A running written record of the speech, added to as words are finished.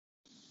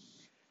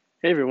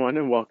Hey everyone,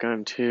 and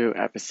welcome to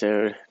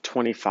episode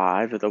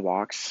 25 of the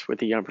Walks with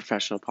the Young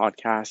Professional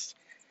podcast.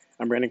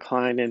 I'm Brandon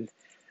Klein, and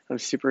I'm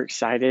super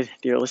excited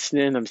that you're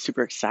listening. I'm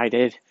super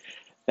excited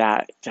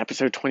that it's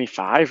episode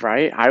 25,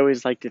 right? I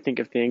always like to think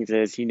of things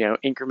as,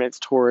 increments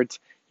towards,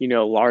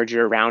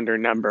 larger, rounder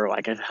number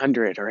like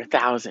 100 or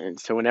 1,000.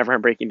 So whenever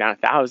I'm breaking down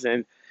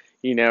 1,000,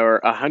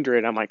 or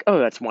 100, I'm like, oh,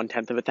 that's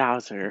 1/10 of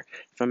 1,000. Or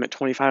if I'm at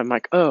 25, I'm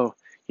like, oh,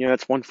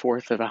 that's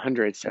 1/4 of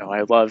 100. So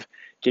I love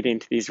getting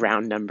to these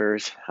round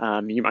numbers.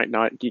 You might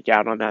not geek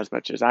out on that as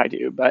much as I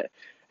do, but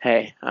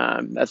hey,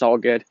 that's all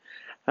good.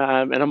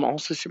 And I'm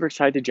also super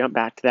excited to jump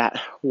back to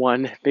that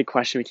one big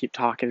question we keep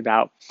talking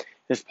about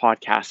this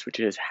podcast,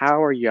 which is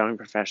how are young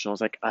professionals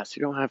like us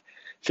who don't have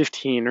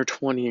 15 or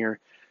 20 or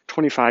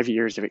 25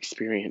 years of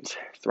experience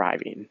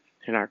thriving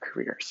in our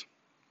careers?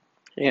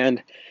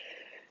 And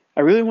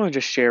I really want to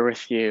just share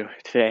with you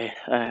today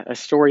a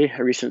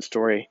recent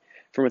story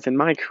from within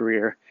my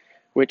career,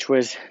 which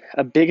was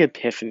a big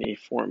epiphany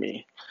for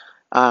me.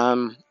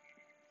 Um,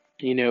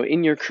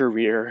 in your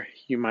career,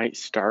 you might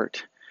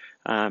start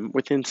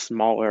within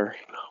smaller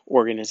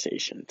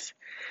organizations.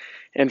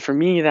 And for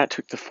me, that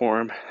took the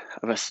form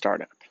of a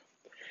startup.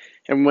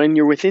 And when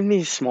you're within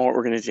these small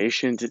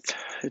organizations,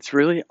 it's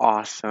really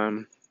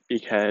awesome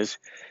because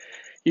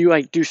you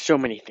like do so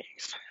many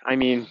things. I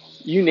mean,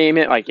 you name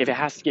it. Like if it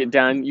has to get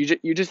done,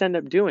 you just end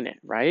up doing it,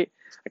 right?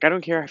 Like I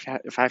don't care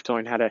if I have to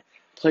learn how to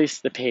place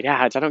the paid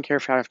ads. I don't care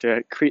if I have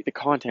to create the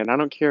content. I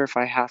don't care if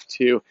I have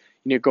to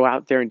go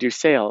out there and do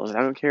sales.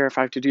 I don't care if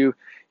I have to do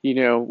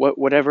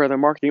whatever other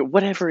marketing,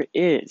 whatever it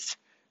is,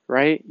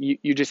 right?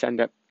 You just end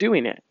up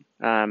doing it.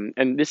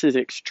 And this is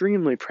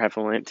extremely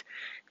prevalent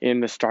in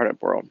the startup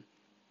world.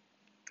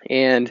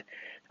 And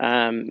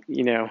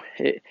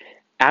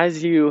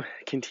as you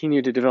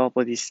continue to develop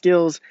all these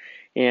skills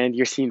and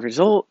you're seeing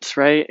results,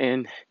 right?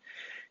 And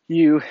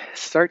you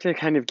start to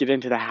kind of get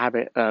into the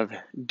habit of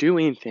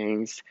doing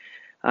things,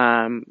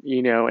 and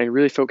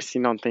really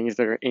focusing on things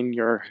that are in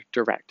your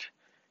direct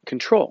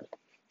control.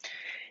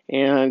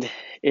 And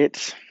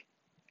it's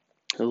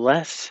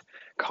less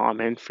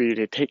common for you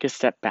to take a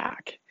step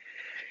back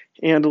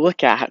and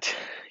look at,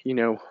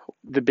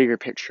 the bigger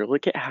picture.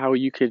 Look at how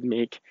you could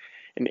make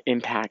an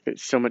impact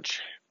that's so much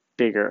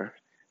bigger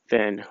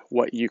than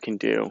what you can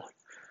do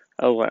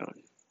alone.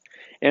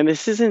 And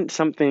this isn't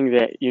something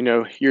that,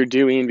 you're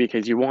doing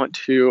because you want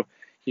to,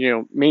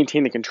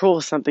 maintain the control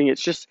of something.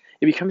 It's just,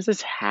 it becomes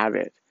this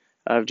habit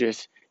of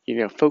just,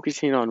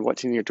 focusing on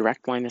what's in your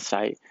direct line of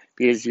sight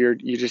because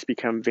you just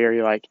become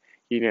very like,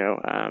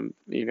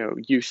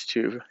 used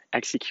to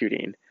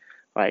executing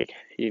like,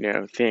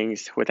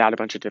 things without a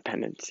bunch of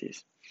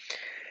dependencies.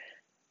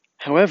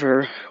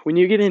 However, when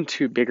you get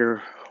into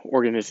bigger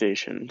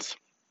organizations,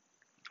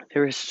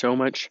 there is so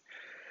much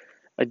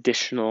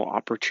additional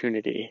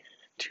opportunity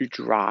to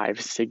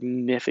drive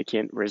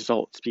significant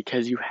results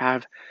because you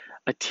have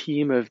a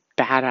team of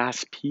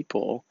badass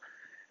people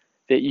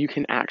that you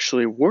can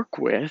actually work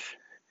with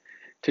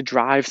to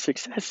drive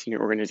success in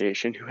your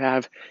organization, who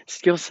have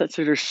skill sets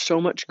that are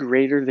so much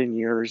greater than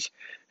yours,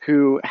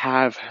 who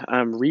have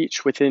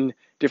reach within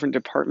different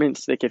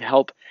departments that could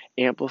help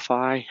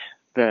amplify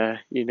the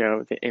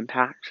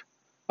impact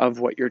of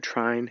what you're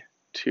trying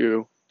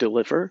to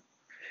deliver.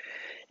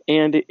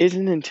 And it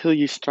isn't until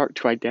you start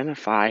to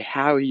identify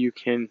how you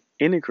can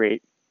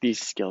integrate these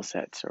skill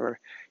sets or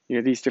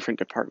these different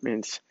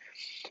departments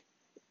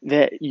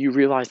that you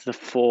realize the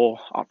full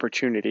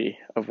opportunity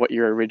of what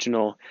your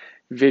original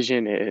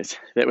vision is,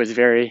 that was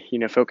very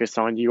focused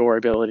on your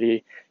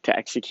ability to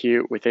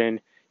execute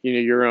within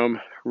your own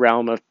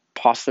realm of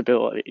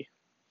possibility.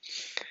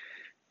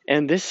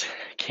 And this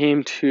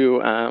came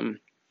to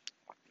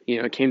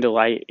came to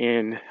light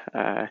in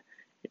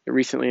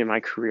recently in my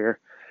career,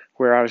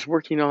 where I was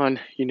working on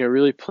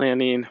really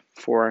planning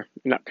for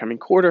an upcoming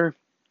quarter,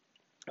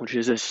 which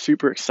is a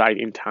super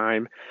exciting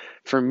time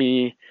for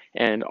me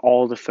and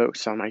all the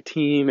folks on my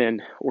team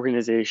and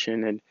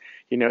organization. And,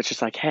 it's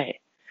just like, hey,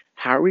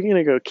 how are we going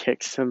to go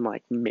kick some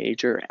like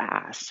major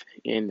ass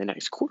in the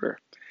next quarter?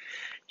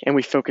 And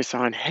we focus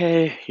on,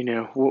 hey,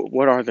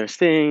 what are those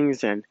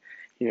things? And,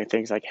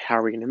 things like how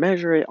are we going to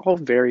measure it? All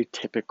very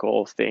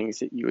typical things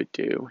that you would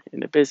do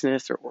in a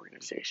business or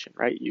organization,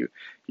 right? You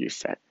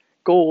set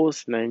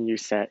goals and then you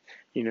set,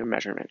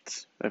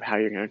 measurements of how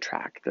you're going to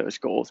track those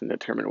goals and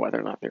determine whether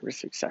or not they were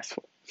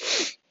successful.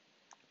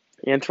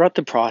 And throughout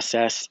the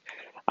process,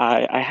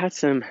 I had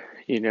some,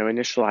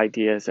 initial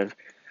ideas of,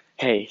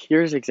 hey,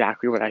 here's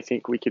exactly what I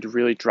think we could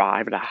really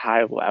drive at a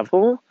high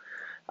level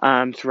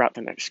throughout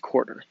the next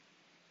quarter.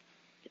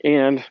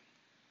 And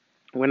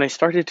when I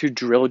started to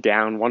drill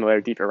down one layer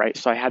deeper, right?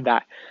 So I had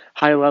that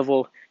high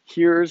level,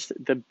 here's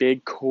the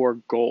big core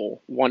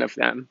goal, one of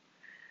them,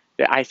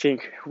 that I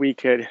think we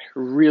could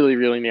really,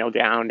 really nail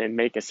down and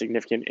make a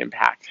significant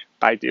impact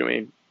by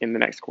doing in the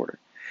next quarter.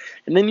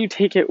 And then you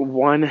take it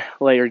one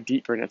layer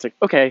deeper and it's like,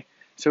 okay,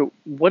 so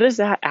what does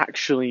that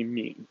actually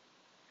mean,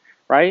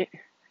 right?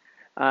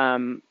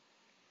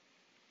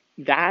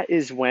 That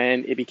is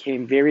when it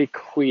became very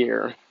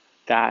clear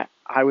that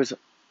I was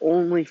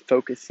only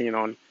focusing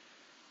on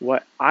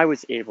what I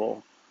was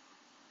able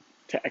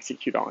to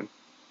execute on.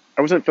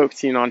 I wasn't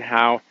focusing on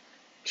how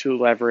to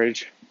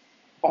leverage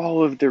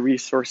all of the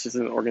resources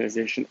in the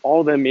organization,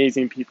 all the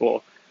amazing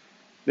people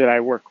that I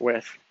work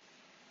with.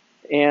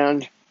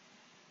 And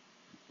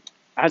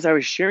as I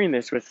was sharing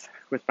this with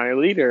my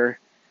leader,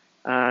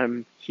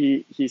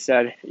 he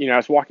said, I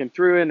was walking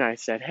through it and I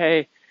said,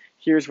 hey,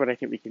 here's what I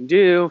think we can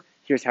do.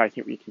 Here's how I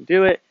think we can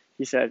do it.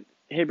 He said,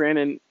 hey,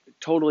 Brandon,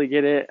 totally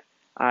get it.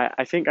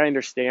 I think I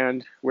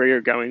understand where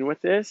you're going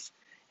with this.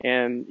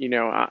 And,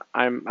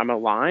 I'm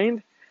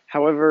aligned.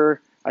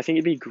 However, I think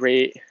it'd be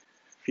great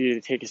for you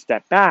to take a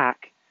step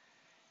back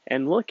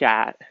and look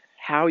at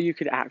how you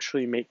could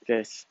actually make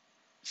this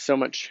so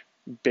much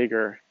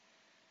bigger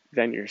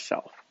than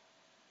yourself.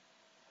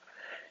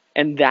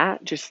 And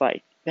that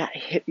that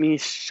hit me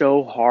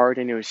so hard,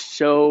 and it was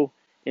so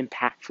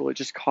impactful. It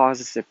just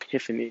caused this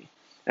epiphany.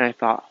 And I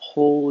thought,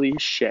 holy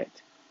shit,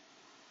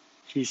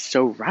 he's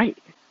so right.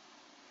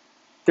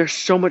 There's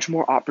so much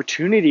more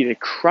opportunity to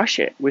crush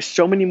it with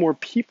so many more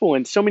people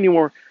and so many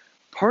more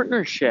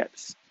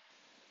partnerships.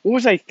 What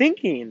was I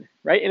thinking,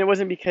 right? And it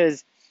wasn't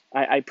because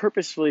I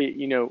purposefully,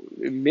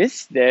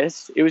 missed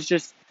this. It was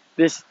just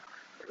this,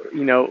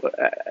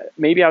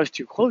 maybe I was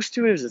too close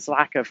to it. It was this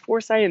lack of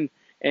foresight.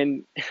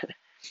 And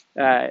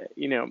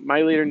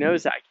my leader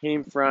knows that I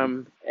came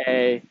from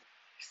a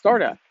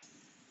startup.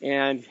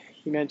 And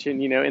he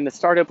mentioned, in the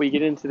startup, we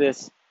get into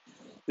this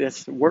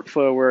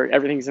workflow where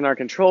everything's in our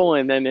control,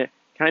 and then it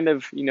kind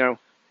of,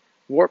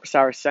 warps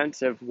our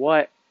sense of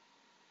what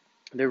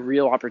the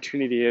real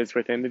opportunity is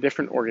within a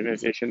different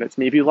organization that's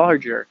maybe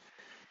larger.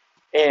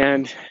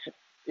 And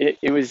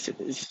it was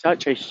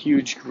such a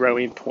huge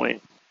growing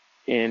point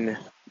in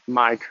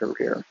my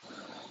career.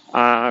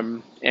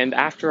 And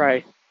after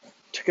I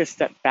took a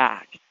step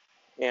back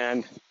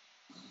and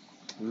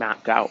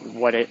mapped out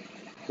what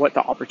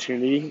the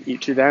opportunity,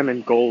 each of them,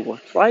 and goal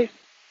looked like,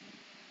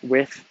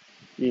 with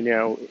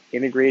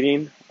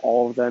integrating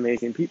all of the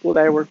amazing people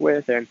that I work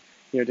with and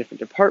different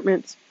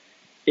departments,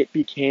 it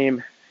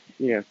became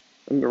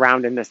I'm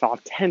rounding this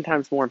off 10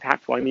 times more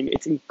impactful. I mean,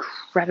 it's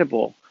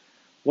incredible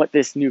what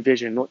this new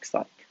vision looks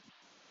like.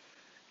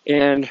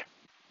 And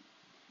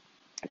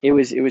it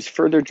was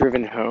further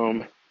driven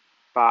home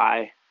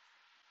by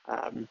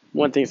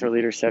one thing our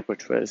leader said,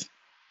 which was,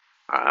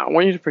 I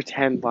want you to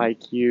pretend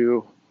like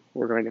you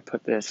were going to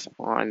put this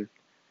on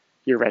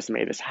your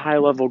resume, this high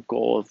level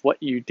goal of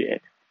what you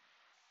did.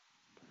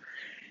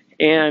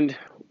 And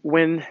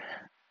when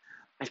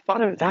I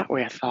thought of it that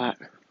way, I thought,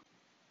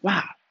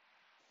 wow,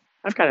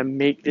 I've got to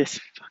make this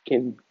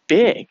fucking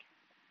big.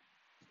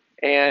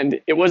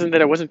 And it wasn't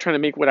that I wasn't trying to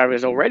make what I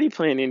was already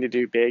planning to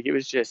do big. It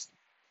was just,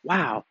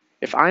 wow,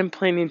 if I'm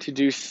planning to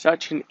do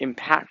such an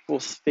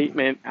impactful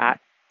statement at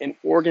an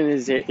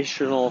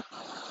organizational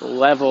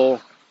level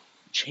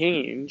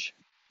change,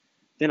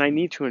 then I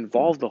need to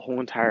involve the whole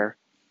entire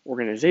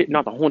organization,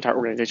 not the whole entire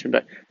organization,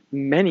 but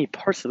many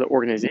parts of the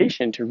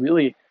organization to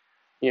really,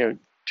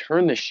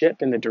 turn the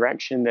ship in the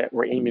direction that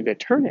we're aiming to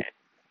turn it,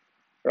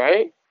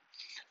 right?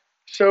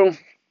 So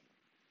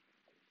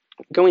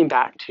going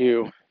back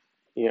to,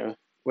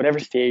 whatever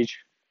stage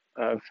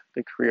of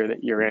the career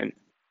that you're in,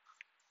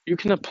 you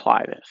can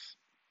apply this.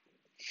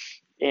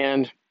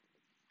 And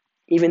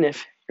even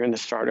if you're in the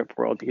startup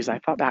world, because I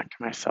thought back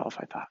to myself,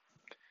 I thought,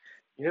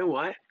 you know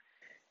what?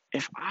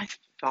 If I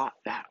thought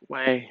that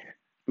way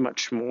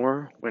much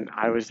more when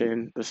I was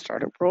in the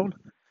startup world,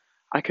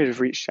 I could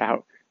have reached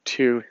out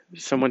to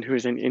someone who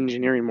is in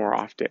engineering more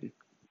often,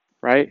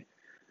 right?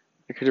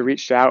 I could have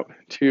reached out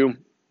to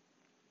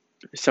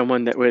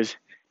someone that was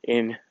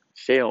in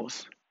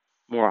sales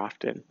more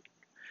often.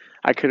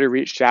 I could have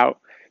reached out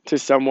to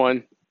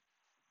someone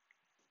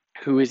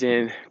who is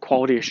in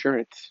quality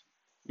assurance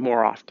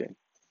more often,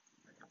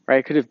 right?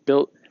 I could have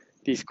built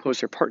these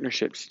closer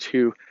partnerships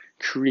to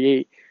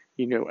create,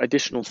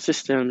 additional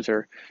systems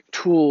or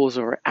tools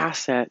or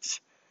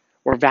assets,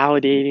 or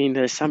validating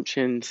the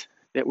assumptions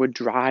that would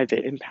drive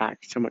the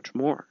impact so much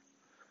more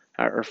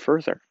or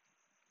further.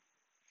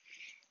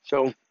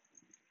 So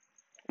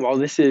while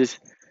this is,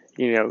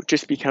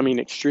 just becoming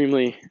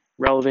extremely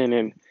relevant,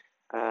 and,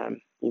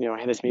 I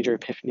had this major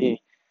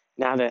epiphany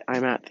now that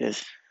I'm at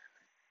this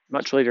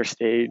much later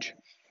stage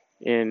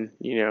in,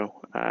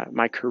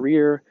 my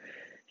career.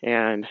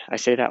 And I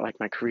say that like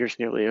my career's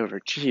nearly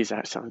over. Geez,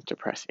 that sounds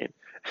depressing.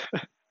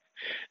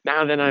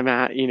 Now that I'm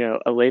at,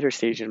 a later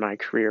stage in my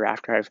career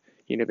after I've,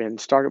 been in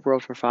startup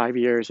world for 5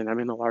 years and I'm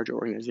in a larger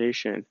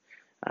organization,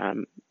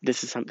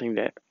 this is something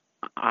that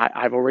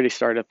I've already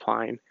started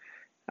applying.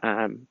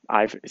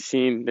 I've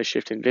seen the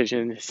shift in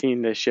vision,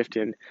 seen the shift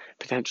in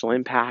potential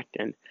impact,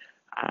 and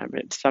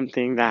it's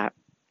something that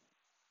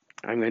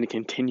I'm going to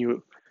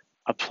continue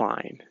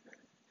applying.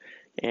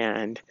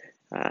 And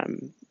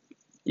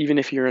even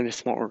if you're in a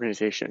small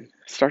organization,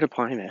 start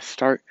applying this.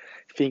 Start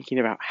thinking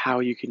about how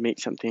you can make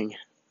something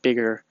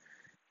bigger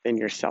than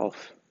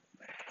yourself.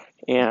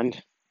 And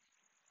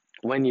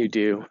when you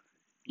do,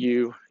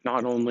 you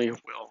not only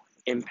will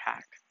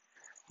impact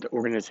the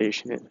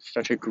organization at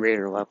such a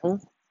greater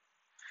level,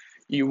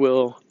 you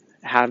will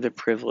have the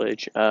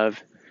privilege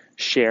of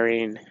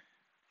sharing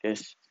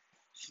this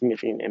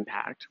significant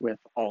impact with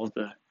all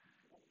the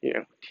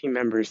team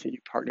members that you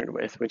partnered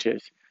with, which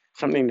is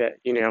something that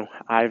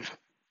I've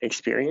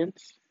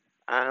experienced,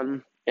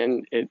 and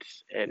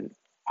it's an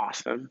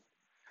awesome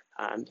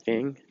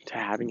thing to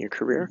have in your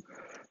career.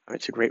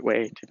 It's a great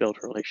way to build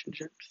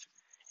relationships,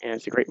 and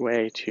it's a great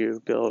way to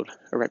build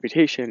a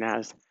reputation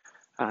as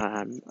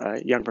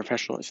a young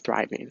professional is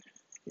thriving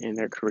in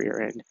their career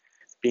and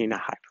being a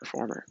high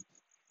performer.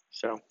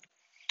 So,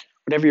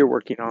 whatever you're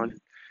working on,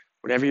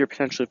 whatever you're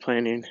potentially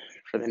planning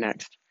for the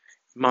next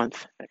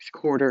month, next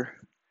quarter,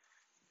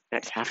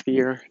 next half the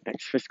year,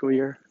 next fiscal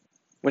year,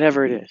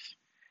 whatever it is,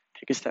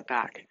 take a step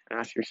back and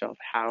ask yourself,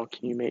 how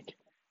can you make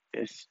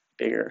this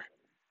bigger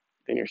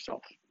than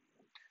yourself?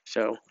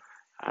 So,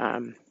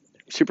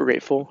 super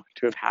grateful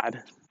to have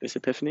had this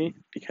epiphany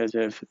because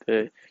of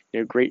the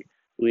great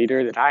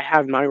leader that I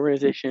have in my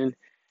organization,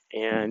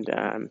 and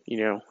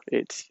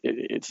it's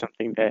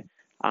something that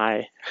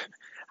I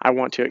I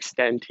want to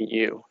extend to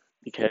you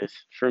because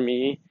for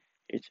me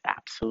it's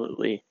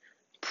absolutely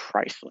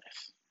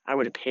priceless. I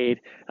would have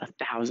paid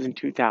 $1,000,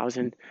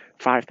 $2,000,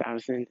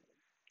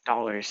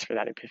 $5,000 for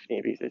that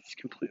epiphany because it's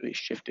completely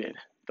shifted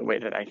the way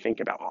that I think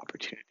about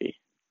opportunity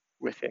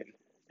within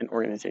an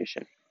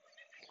organization.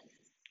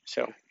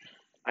 So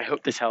I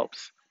hope this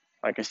helps.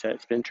 Like I said,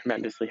 it's been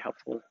tremendously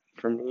helpful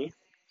for me.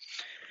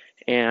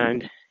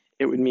 And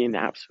it would mean the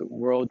absolute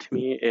world to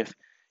me if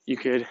you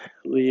could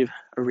leave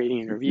a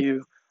rating and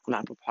review on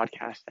Apple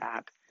Podcast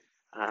app.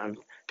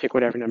 Pick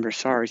whatever number of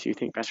stars you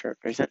think best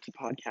represents the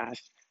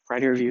podcast.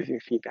 Write a review with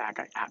your feedback.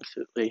 I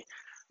absolutely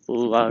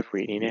love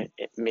reading it.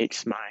 It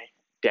makes my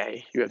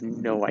day. You have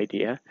no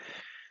idea.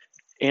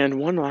 And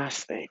one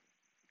last thing.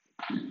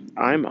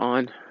 I'm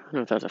on, I don't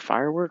know if that's a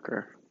firework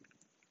or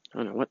I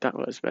don't know what that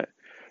was, but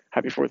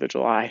happy 4th of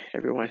July,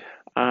 everyone.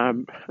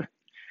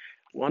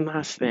 One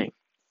last thing.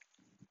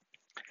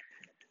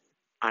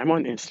 I'm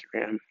on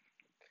Instagram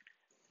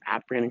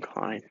at Brandon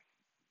Klein.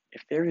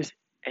 If there is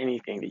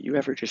anything that you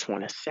ever just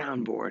want a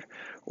soundboard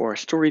or a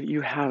story that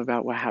you have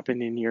about what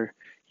happened in your,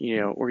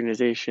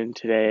 organization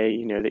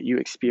today, that you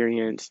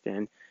experienced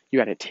and you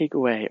had a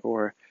takeaway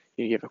or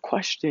you have a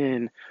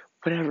question,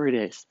 whatever it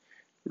is,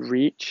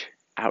 reach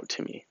out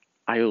to me.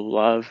 I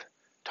love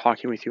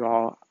talking with you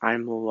all.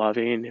 I'm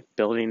loving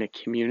building a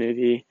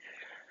community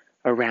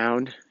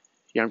around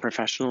young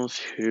professionals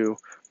who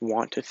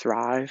want to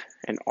thrive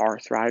and are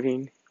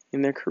thriving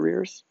in their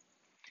careers.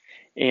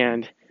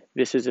 And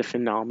this is a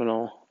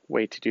phenomenal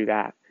way to do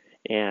that.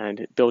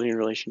 And building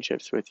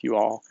relationships with you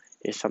all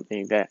is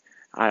something that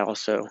I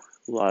also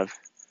love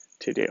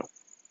to do.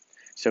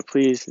 So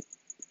please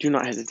do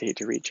not hesitate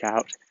to reach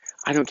out.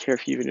 I don't care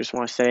if you even just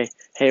want to say,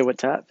 hey,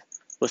 what's up?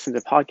 Listen to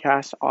the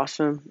podcast,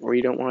 awesome. Or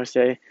you don't want to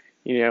say,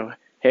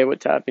 hey,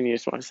 what's up? And you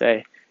just want to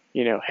say,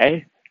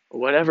 hey,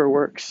 whatever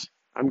works.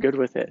 I'm good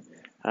with it.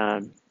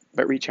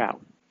 But reach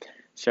out.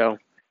 So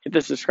hit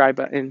the subscribe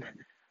button.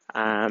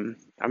 I'm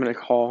going to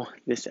call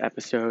this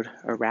episode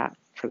a wrap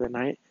for the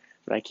night,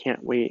 but I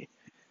can't wait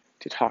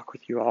to talk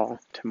with you all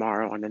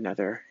tomorrow on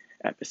another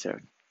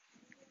episode.